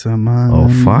buckets of money. Oh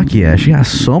fuck yeah, she has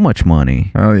so much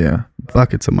money. Oh yeah,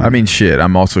 buckets of money. I mean, shit,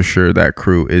 I'm also sure that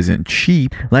crew isn't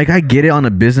cheap. Like, I get it on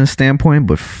a business standpoint,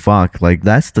 but fuck, like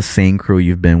that's the same crew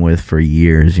you've been with for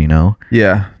years, you know?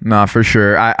 Yeah, nah, for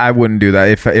sure. I wouldn't do that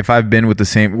if I've been with the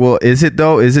same. Well, is it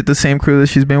though? Is it the same crew that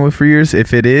she's been with for years?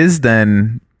 If it is,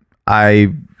 then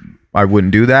I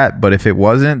wouldn't do that. But if it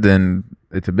wasn't, then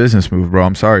it's a business move, bro.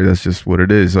 I'm sorry. That's just what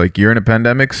it is. Like, you're in a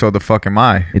pandemic, so the fuck am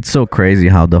I? It's so crazy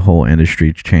how the whole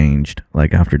industry changed,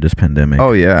 like, after this pandemic.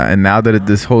 Oh, yeah. And now that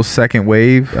this whole second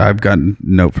wave... I've gotten a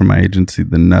note from my agency,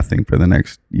 then nothing for the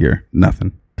next year.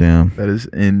 Nothing. Damn. That is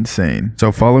insane.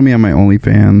 So follow me on my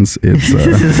OnlyFans. It's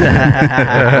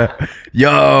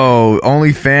yo,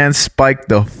 OnlyFans spiked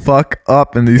the fuck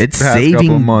up in these past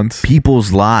couple of months.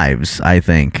 People's lives, I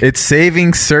think. It's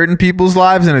saving certain people's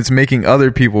lives and it's making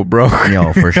other people broke.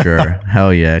 Yo, for sure.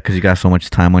 Hell yeah, because you got so much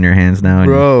time on your hands now.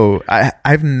 Bro,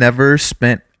 I've never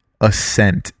spent a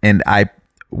cent, and I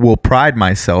will pride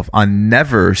myself on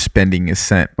never spending a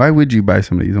cent. Why would you buy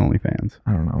somebody's OnlyFans?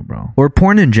 I don't know, bro. Or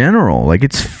porn in general. Like,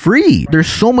 it's free. There's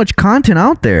so much content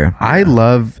out there. I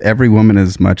love every woman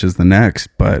as much as the next,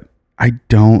 but I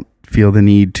don't feel the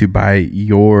need to buy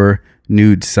your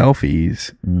nude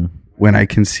selfies when I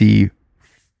can see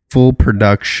full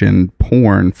production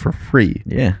porn for free.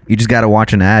 Yeah. You just got to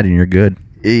watch an ad and you're good.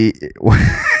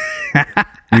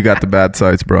 You got the bad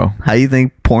sites, bro. How do you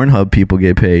think Pornhub people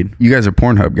get paid? You guys are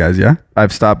Pornhub guys, yeah?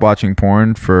 I've stopped watching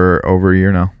porn for over a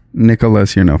year now.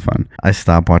 Nicholas, you're no fun. I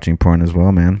stopped watching porn as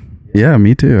well, man. Yeah,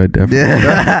 me too. I definitely.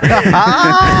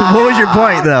 What was your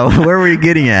point, though? Where were you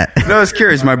getting at? No, I was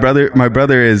curious. My brother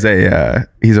is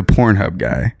he's a Pornhub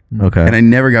guy. Okay. And I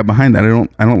never got behind that.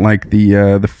 I don't like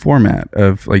the format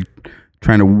of like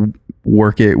trying to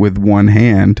work it with one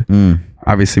hand.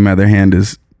 Obviously, my other hand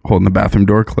is holding the bathroom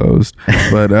door closed,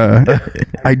 but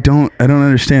I don't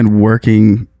understand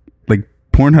working like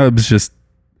Pornhub's just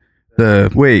the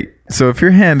wait. So if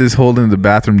your hand is holding the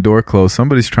bathroom door closed,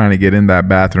 somebody's trying to get in that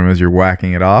bathroom as you're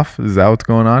whacking it off. Is that what's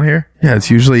going on here? Yeah,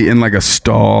 it's usually in like a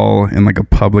stall in like a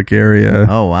public area.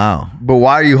 Oh wow! But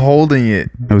why are you holding it?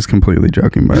 I was completely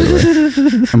joking, by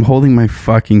the way. I'm holding my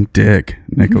fucking dick,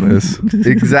 Nicholas.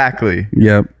 Exactly.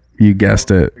 Yep. You guessed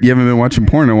it. You haven't been watching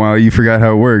porn in a while. You forgot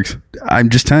how it works. I'm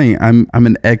just telling you, I'm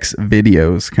an X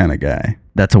videos kind of guy.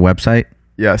 That's a website?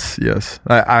 Yes.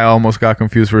 I almost got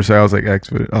confused for a second. I was like, X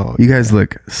video. Oh, You guys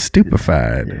look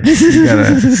stupefied. You got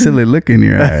a silly look in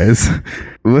your eyes.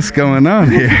 What's going on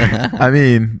here? I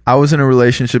mean, I was in a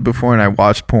relationship before and I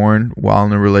watched porn while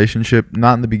in a relationship.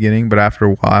 Not in the beginning, but after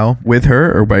a while. With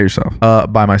her or by yourself?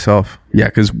 By myself. Yeah,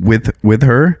 because with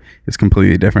her, it's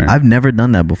completely different. I've never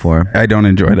done that before. I don't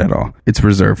enjoy it at all. It's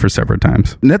reserved for separate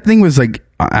times. Nothing was like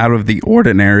out of the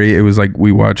ordinary. It was like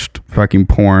we watched fucking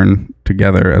porn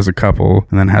together as a couple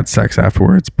and then had sex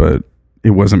afterwards, but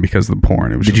it wasn't because of the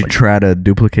porn. It was Did just you like, try to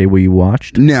duplicate what you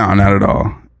watched? No, not at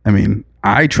all. I mean,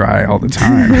 I try all the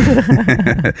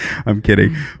time. I'm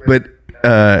kidding. But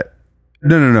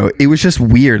no. It was just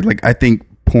weird. Like, I think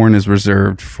porn is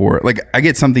reserved for, like, I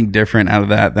get something different out of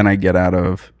that than I get out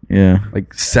of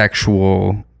like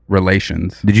sexual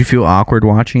relations. Did you feel awkward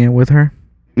watching it with her?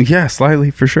 Yeah,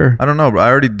 slightly, for sure. I don't know, but I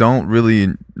already don't really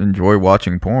enjoy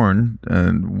watching porn,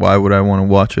 and why would I want to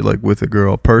watch it like with a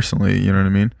girl personally? You know what I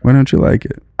mean? Why don't you like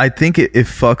it? I think it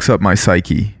fucks up my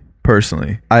psyche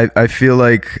personally. I feel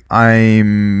like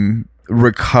I'm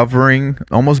recovering,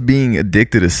 almost being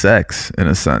addicted to sex in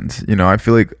a sense. You know, I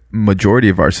feel like majority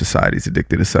of our society is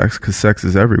addicted to sex because sex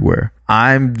is everywhere.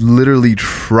 I'm literally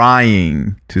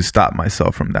trying to stop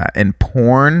myself from that. And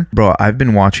porn, bro, I've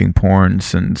been watching porn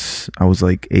since I was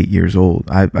like 8 years old.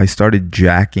 I started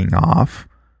jacking off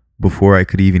before I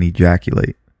could even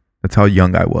ejaculate. That's how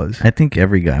young I was. I think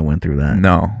every guy went through that.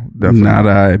 No, definitely Not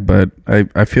I, but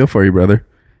I feel for you, brother.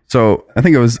 So I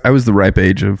think I was the ripe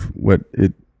age of what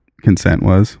consent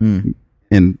was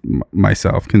in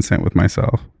myself, consent with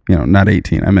myself. You know, not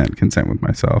 18. I meant consent with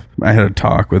myself. I had a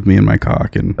talk with me and my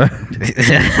cock, and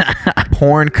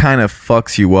porn kind of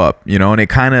fucks you up, you know, and it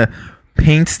kind of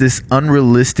paints this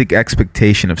unrealistic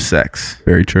expectation of sex.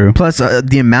 very true. Plus,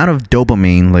 the amount of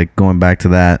dopamine, like going back to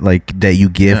that, like that you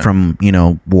get from, you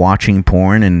know, watching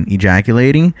porn and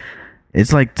ejaculating,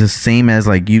 it's like the same as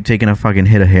like you taking a fucking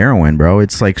hit of heroin, bro.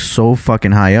 It's like so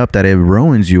fucking high up that it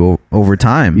ruins you over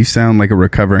time. You sound like a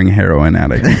recovering heroin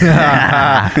addict.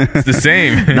 It's the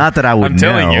same. Not that I would I'm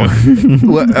telling know. you.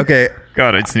 Well, okay,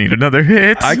 God, I just need another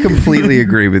hit. I completely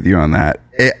agree with you on that.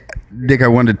 Dick, I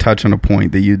wanted to touch on a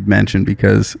point that you'd mentioned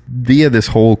because via this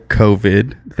whole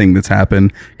COVID thing that's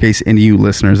happened, in case any of you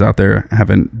listeners out there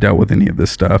haven't dealt with any of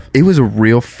this stuff, it was a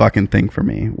real fucking thing for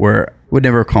me where I would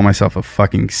never call myself a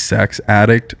fucking sex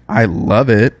addict. I love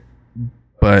it,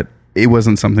 but it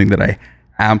wasn't something that I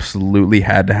absolutely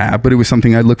had to have, but it was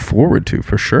something I look forward to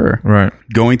for sure. Right.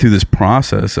 Going through this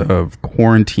process of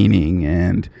quarantining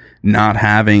and not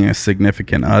having a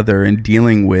significant other and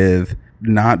dealing with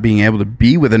not being able to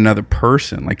be with another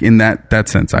person, like in that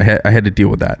sense, I had to deal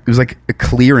with that. It was like a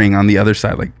clearing on the other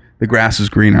side, like the grass is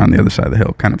greener on the other side of the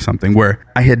hill, kind of something, where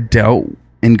I had dealt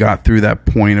and got through that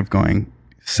point of going,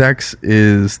 sex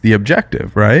is the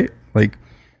objective, right? Like,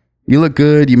 you look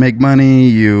good, you make money,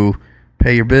 you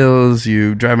pay your bills,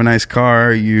 you drive a nice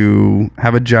car, you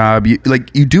have a job, you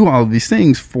do all of these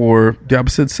things for the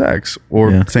opposite sex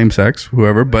or same sex,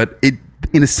 whoever, but it,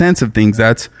 in a sense of things,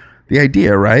 that's the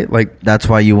idea, right? Like, That's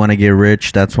why you want to get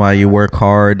rich. That's why you work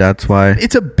hard. That's why.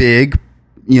 it's a big,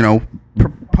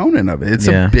 proponent of it. It's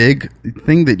a big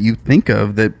thing that you think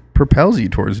of that propels you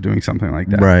towards doing something like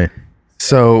that. Right.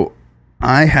 So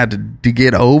I had to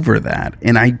get over that.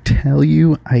 And I tell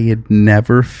you, I had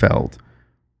never felt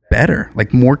better,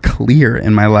 like more clear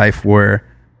in my life where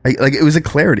it was a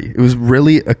clarity. It was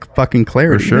really a fucking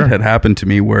clarity that had happened to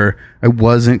me where I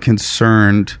wasn't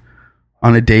concerned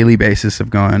on a daily basis of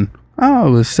going, oh,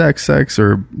 it was sex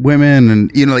or women.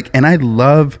 And, and I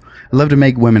love to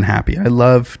make women happy. I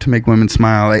love to make women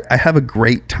smile. I have a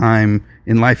great time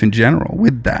in life in general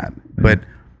with that. But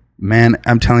man,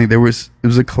 I'm telling you, it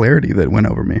was a clarity that went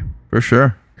over me. For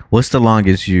sure. What's the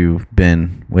longest you've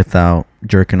been without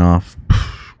jerking off?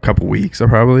 Couple weeks,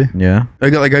 probably. Yeah. I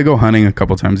go hunting a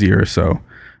couple times a year, so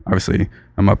obviously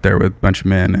I'm up there with a bunch of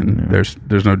men, and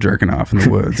there's no jerking off in the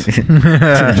woods. Shit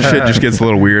just gets a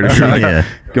little weird if you're like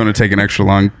going to take an extra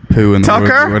long poo in the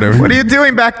woods or whatever. What are you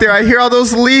doing back there? I hear all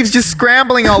those leaves just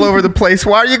scrambling all over the place.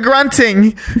 Why are you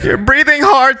grunting? You're breathing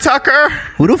hard, Tucker.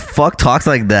 Who the fuck talks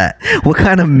like that? What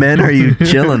kind of men are you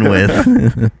chilling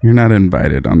with? You're not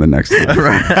invited on the next one.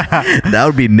 That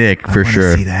would be Nick for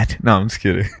sure. See that? No, I'm just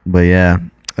kidding. But yeah,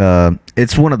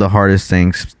 it's one of the hardest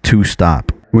things to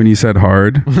stop. When you said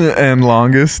hard, And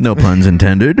longest. No puns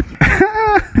intended.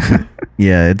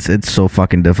 Yeah, it's so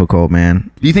fucking difficult,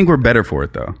 man. do you think we're better for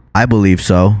it though? I believe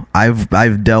so. I've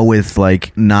dealt with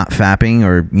like not fapping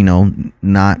or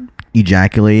not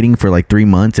ejaculating for like 3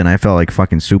 months, and I felt like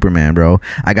fucking Superman, bro.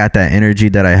 I got that energy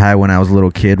that I had when I was a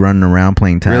little kid running around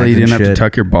playing tag. Really, you didn't have to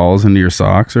tuck your balls into your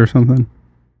socks or something?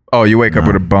 Oh, you wake up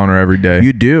with a boner every day.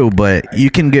 You do, but you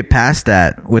can get past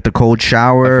that with a cold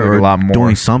shower I feel like or a lot more.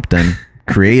 doing something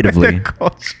creatively. You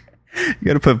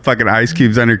got to put fucking ice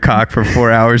cubes on your cock for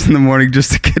 4 hours in the morning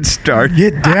just to get started.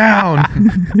 Get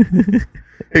down.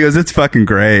 He goes, it's fucking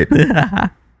great.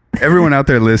 Everyone out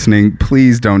there listening,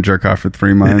 please don't jerk off for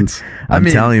 3 months. I'm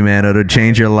telling you, man, it'll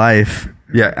change your life.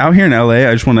 Yeah, out here in LA,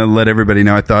 I just want to let everybody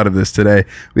know I thought of this today.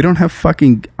 We don't have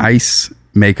fucking ice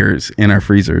makers in our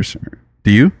freezers.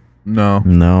 Do you? No.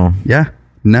 Yeah.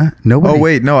 No, nobody. Oh,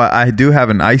 wait. No, I do have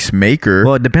an ice maker.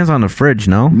 Well, it depends on the fridge,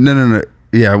 no? No.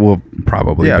 Yeah, well,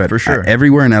 probably. Yeah, but for sure.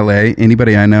 Everywhere in LA,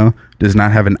 anybody I know does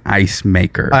not have an ice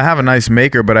maker. I have an ice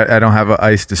maker, but I don't have an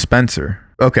ice dispenser.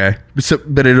 Okay. So,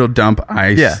 but it'll dump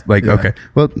ice. Yeah. Yeah. Okay.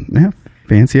 Well, yeah,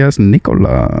 fancy ass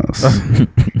Nicolas.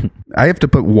 I have to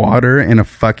put water in a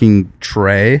fucking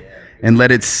tray and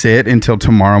let it sit until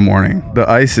tomorrow morning. The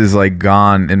ice is like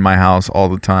gone in my house all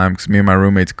the time because me and my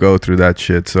roommates go through that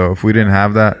shit. So if we didn't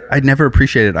have that, I never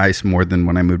appreciated ice more than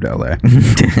when I moved to LA.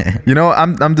 you know,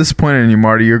 I'm disappointed in you,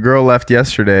 Marty. Your girl left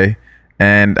yesterday,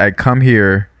 and I come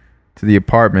here to the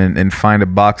apartment and find a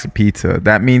box of pizza.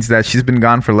 That means that she's been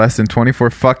gone for less than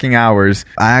 24 fucking hours.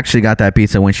 I actually got that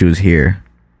pizza when she was here,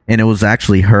 and it was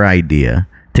actually her idea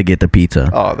to get the pizza.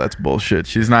 Oh, that's bullshit.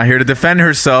 She's not here to defend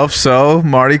herself, so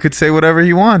Marty could say whatever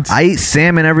he wants. I eat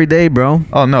salmon every day, bro.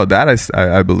 Oh, no, that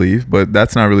I believe, but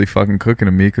that's not really fucking cooking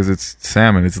to me because it's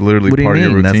salmon. It's literally What do you part of your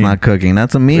mean? routine. That's not cooking.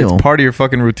 That's a meal. It's part of your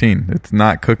fucking routine. It's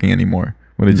not cooking anymore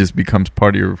when it just becomes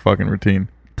part of your fucking routine.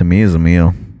 To me, it's a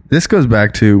meal. This goes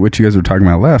back to what you guys were talking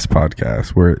about last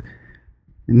podcast, where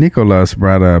Nicolas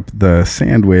brought up the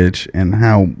sandwich and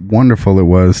how wonderful it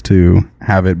was to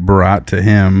have it brought to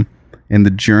him and the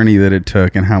journey that it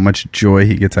took and how much joy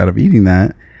he gets out of eating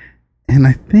that. And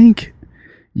I think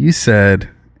you said,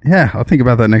 yeah, I'll think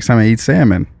about that next time I eat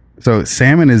salmon. So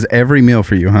salmon is every meal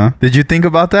for you, huh? Did you think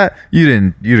about that? You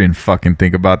didn't fucking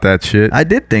think about that shit. I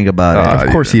did think about it.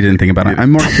 Of course he didn't think about it.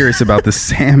 I'm more curious about the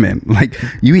salmon. Like,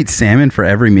 you eat salmon for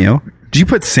every meal? Do you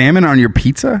put salmon on your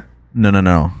pizza?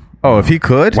 No. Oh, if he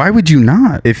could? Why would you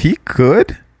not? If he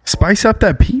could? Spice up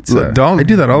that pizza. Don't I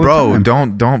do that all the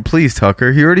time. Don't please,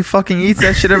 Tucker. He already fucking eats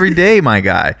that shit every day, my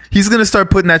guy. He's gonna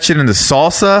start putting that shit in the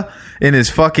salsa, in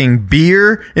his fucking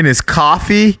beer, in his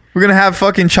coffee. We're gonna have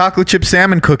fucking chocolate chip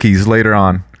salmon cookies later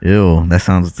on. Ew, that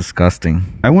sounds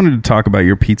disgusting. I wanted to talk about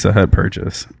your Pizza Hut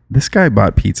purchase. This guy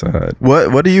bought Pizza Hut.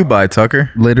 What do you buy,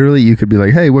 Tucker? Literally, you could be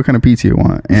like, hey, what kind of pizza you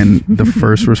want? And the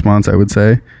first response I would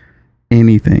say,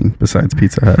 anything besides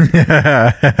Pizza Hut.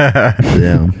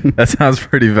 Yeah. That sounds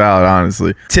pretty valid,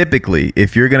 honestly. Typically,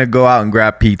 if you're gonna go out and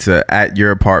grab pizza at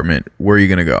your apartment, where are you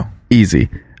gonna go? Easy.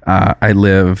 I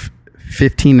live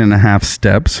 15 and a half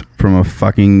steps from a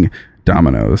fucking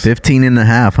Domino's. 15 and a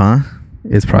half, huh?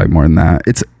 It's probably more than that.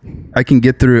 I can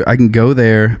go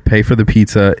there, pay for the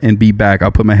pizza, and be back.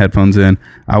 I'll put my headphones in.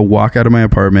 I'll walk out of my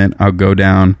apartment. I'll go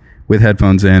down with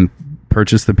headphones in,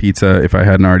 purchase the pizza if I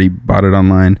hadn't already bought it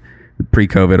online,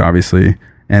 pre-COVID, obviously,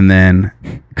 and then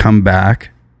come back,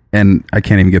 and I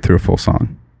can't even get through a full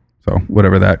song. So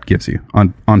whatever that gives you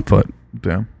on foot.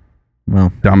 Damn.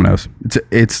 Well, Domino's.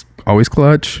 It's always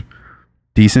clutch,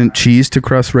 decent cheese to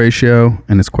crust ratio,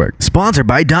 and it's quick. sponsored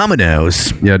by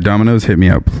Domino's. Yeah, Domino's, hit me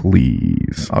up,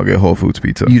 please. I'll get Whole Foods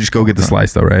pizza. You just go get the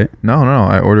slice though, right? No.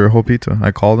 I order a whole pizza.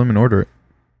 I call them and order it.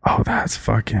 Oh, that's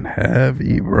fucking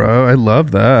heavy, bro. I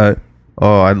love that.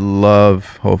 Oh, I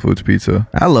love Whole Foods pizza.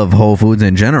 I love Whole Foods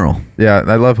in general. Yeah,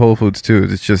 I love Whole Foods too.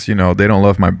 It's just, they don't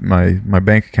love my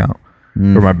bank account.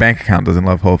 Or my bank account doesn't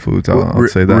love Whole Foods. I'll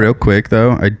say that. Real quick,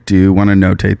 though, I do want to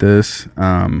notate this.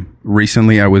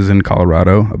 Recently, I was in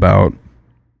Colorado about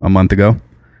a month ago,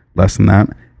 less than that.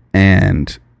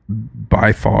 And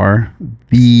by far,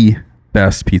 the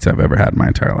best pizza I've ever had in my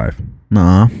entire life.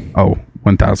 Nah. Oh,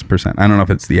 1,000%. I don't know if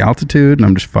it's the altitude and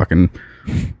I'm just fucking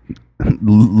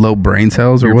low brain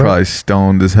cells or You're what. probably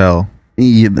stoned as hell.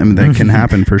 Yeah, I mean, that can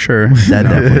happen for sure. That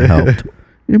definitely helped.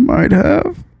 It might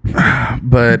have.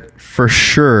 But for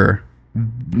sure,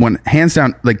 when hands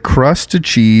down, like crust to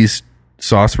cheese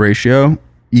sauce ratio,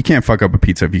 you can't fuck up a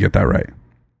pizza if you get that right.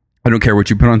 I don't care what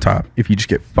you put on top. If you just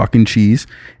get fucking cheese,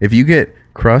 if you get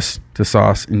crust to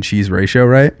sauce and cheese ratio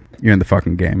right, you're in the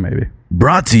fucking game, maybe.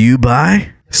 Brought to you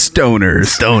by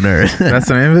Stoners. That's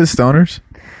the name of it, Stoners?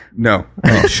 No,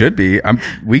 it should be.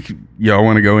 Y'all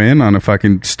want to go in on a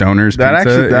fucking Stoners That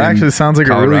pizza? actually sounds like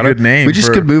a really Colorado? good name. We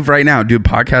just could move right now, do a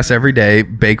podcast every day,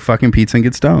 bake fucking pizza and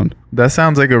get stoned. That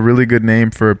sounds like a really good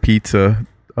name for a pizza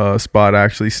spot,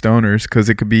 actually, Stoners, because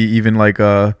it could be even like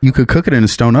a... You could cook it in a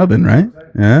stone oven, right?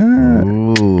 Yeah.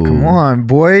 Ooh. Come on,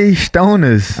 boy,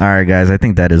 Stoners. All right, guys. I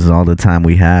think that is all the time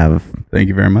we have. Thank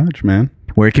you very much, man.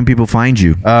 Where can people find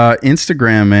you?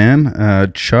 Instagram,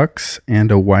 man. Chucks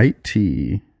and a white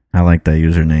tee. I like that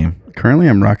username. Currently,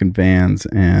 I'm rocking Vans,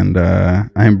 and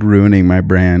I'm ruining my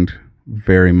brand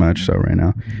very much so right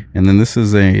now. And then this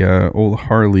is a old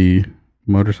Harley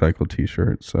motorcycle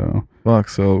T-shirt. So Fuck.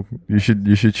 So you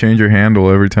should change your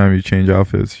handle every time you change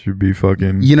outfits. You should be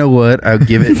fucking. you know what? I'll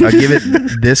give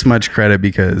it this much credit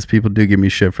because people do give me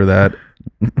shit for that.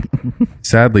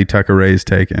 Sadly, Tucker Ray's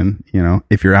taken. You know,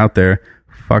 if you're out there,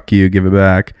 fuck you, give it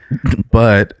back.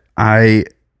 But I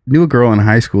knew a girl in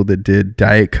high school that did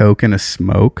Diet Coke and a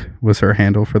smoke was her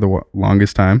handle for the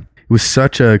longest time. It was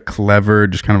such a clever,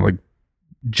 just kind of like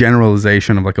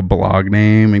generalization of like a blog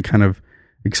name, and kind of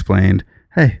explained,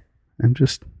 hey, I'm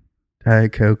just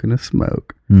Diet Coke and a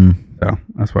smoke. So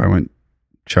that's why I went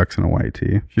Chucks and a white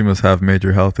tee. She must have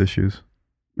major health issues.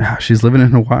 She's living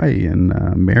in Hawaii and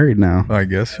married now. I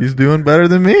guess she's doing better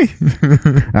than me.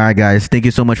 All right, guys. Thank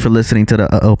you so much for listening to the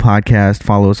podcast.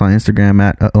 Follow us on Instagram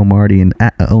at Marty and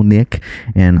at Nick,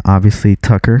 and obviously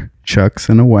Tucker. Chucks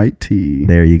and a white tee.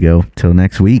 There you go. Till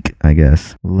next week, I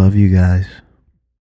guess. Love you guys.